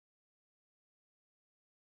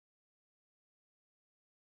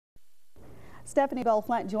Stephanie Bell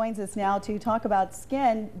Flint joins us now to talk about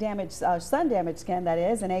skin damage, sun-damaged skin, that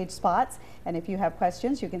is, and age spots. And if you have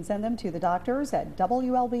questions, you can send them to the doctors at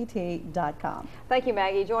WLBT.com. Thank you,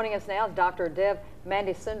 Maggie. Joining us now is Dr. Dev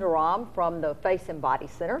Mandisundaram from the Face and Body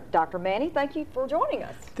Center. Dr. Mandi, thank you for joining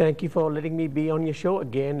us. Thank you for letting me be on your show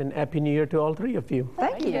again, and Happy New Year to all three of you.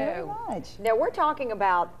 Thank you very much. Now, we're talking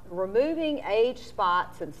about removing age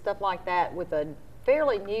spots and stuff like that with a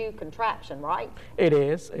fairly new contraption, right? It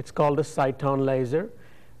is. It's called a Cyton laser.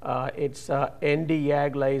 It's a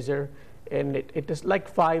ND-YAG laser, and it is like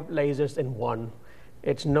 5 lasers in one.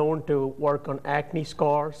 It's known to work on acne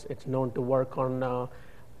scars. It's known to work on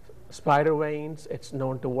spider veins. It's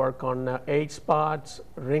known to work on age spots,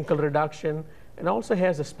 wrinkle reduction, and also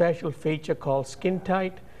has a special feature called Skin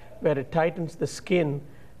Tight, where it tightens the skin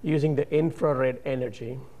using the infrared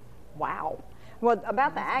energy. Wow. Well,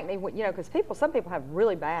 about the acne, you know, because some people have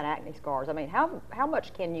really bad acne scars. I mean, how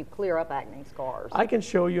much can you clear up acne scars? I can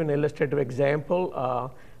show you an illustrative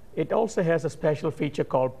example. It also has a special feature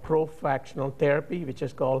called pro-fractional therapy, which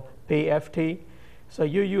is called PFT. So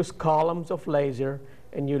you use columns of laser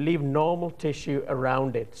and you leave normal tissue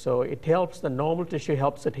around it. So it helps, the normal tissue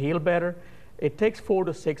helps it heal better. It takes 4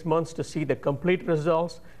 to 6 months to see the complete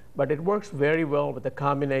results, but it works very well with the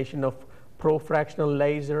combination of pro-fractional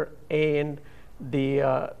laser and the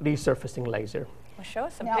resurfacing laser. Well, show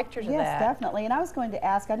us some Now, pictures of that. Yes, definitely. And I was going to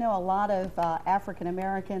ask, I know a lot of African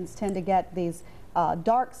Americans tend to get these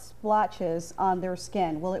dark splotches on their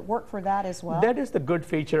skin. Will it work for that as well? That is the good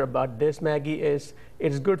feature about this, Maggie, is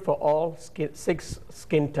it's good for all 6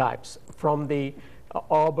 skin types, from the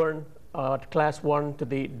auburn class 1 to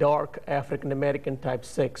the dark African American type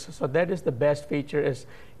 6. So that is the best feature, is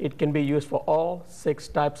it can be used for all 6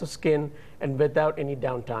 types of skin and without any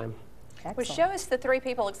downtime. Excellent. Well, show us the 3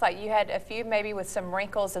 people. Looks like you had a few maybe with some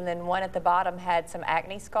wrinkles, and then one at the bottom had some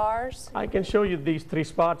acne scars. I can show you these 3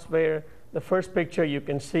 spots where the first picture you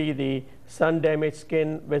can see the sun-damaged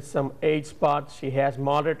skin with some age spots. She has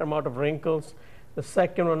moderate amount of wrinkles. The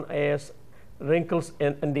second one is wrinkles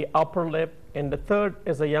in the upper lip. And the third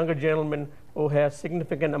is a younger gentleman who has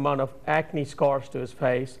significant amount of acne scars to his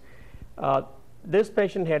face. This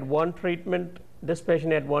patient had 1 treatment. This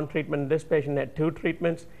patient had 1 treatment. This patient had 2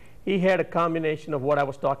 treatments. He had a combination of what I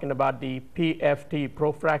was talking about, the PFT,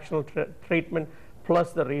 pro-fractional treatment,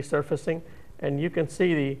 plus the resurfacing. And you can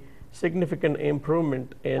see the significant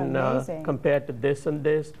improvement in compared to this and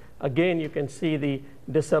this. Again, you can see the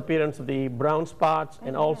disappearance of the brown spots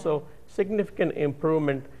and also significant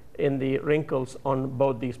improvement in the wrinkles on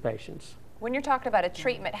both these patients. When you're talking about a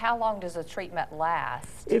treatment, how long does a treatment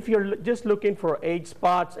last? If you're just looking for age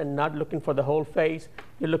spots and not looking for the whole face,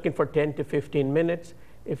 you're looking for 10 to 15 minutes.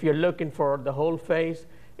 If you're looking for the whole face,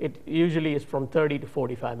 it usually is from 30 to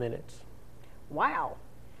 45 minutes. Wow.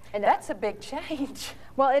 And that's a big change.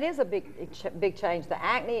 Well, it is a big change. The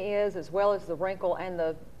acne is, as well as the wrinkle and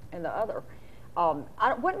the other.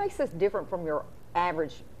 What makes this different from your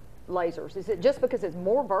average lasers? Is it just because it's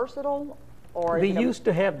more versatile, or we used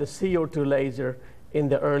to have the CO2 laser in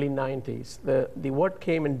the early 90s. What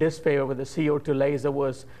came in disfavor with the CO2 laser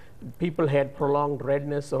was people had prolonged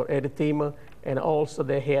redness or erythema, and also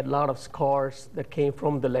they had a lot of scars that came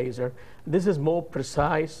from the laser. This is more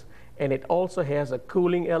precise, and it also has a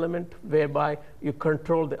cooling element whereby you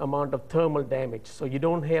control the amount of thermal damage. So you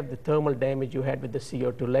don't have the thermal damage you had with the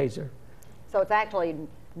CO2 laser. So it's actually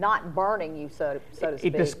not burning you, so to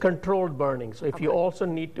speak. It is controlled burning. So if you also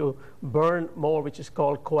need to burn more, which is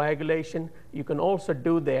called coagulation, you can also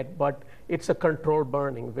do that, but it's a controlled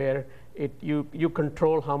burning where you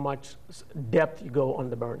control how much depth you go on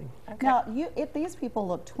the burning. Okay. Now, if these people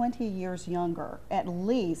look 20 years younger, at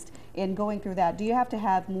least, in going through that, do you have to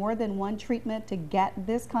have more than 1 treatment to get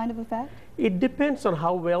this kind of effect? It depends on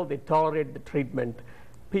how well they tolerate the treatment.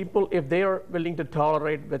 People, if they are willing to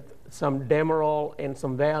tolerate with some Demerol and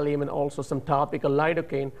some Valium and also some topical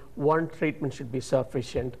lidocaine, 1 treatment should be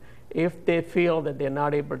sufficient. If they feel that they're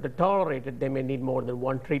not able to tolerate it, they may need more than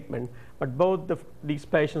 1 treatment. But both these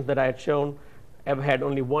patients that I had shown have had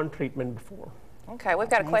only 1 treatment before. Okay, we've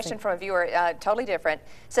got a question from a viewer, totally different.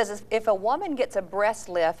 It says, if a woman gets a breast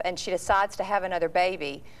lift and she decides to have another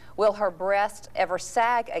baby, will her breast ever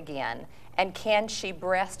sag again? And can she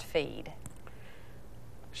breastfeed?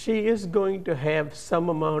 She is going to have some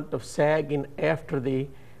amount of sagging after the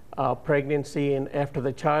pregnancy and after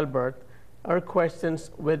the childbirth. Our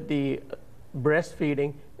questions with the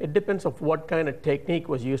breastfeeding, it depends on what kind of technique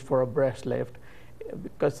was used for a breast lift.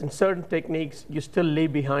 Because in certain techniques, you still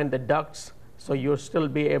leave behind the ducts, so you'll still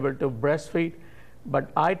be able to breastfeed.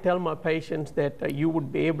 But I tell my patients that you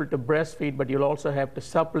would be able to breastfeed, but you'll also have to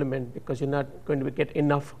supplement because you're not going to get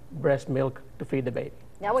enough breast milk to feed the baby.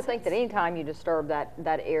 Now, I would think that anytime you disturb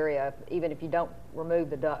that area, even if you don't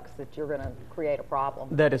remove the ducts, that you're going to create a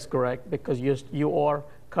problem. That is correct, because you are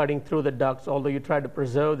cutting through the ducts. Although you try to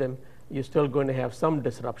preserve them, you're still going to have some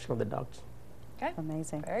disruption of the ducts. Okay.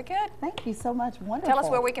 Amazing. Very good. Thank you so much. Wonderful. Tell us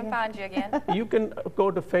where we can find you again. You can go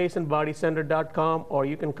to faceandbodycenter.com, or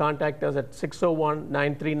you can contact us at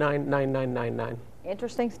 601-939-9999.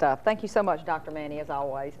 Interesting stuff. Thank you so much, Dr. Manny, as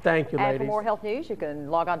always. Thank you, And ladies. for more health news, you can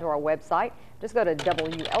log on to our website. Just go to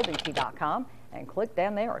WLBT.com and click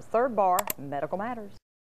down there. Third bar, Medical Matters.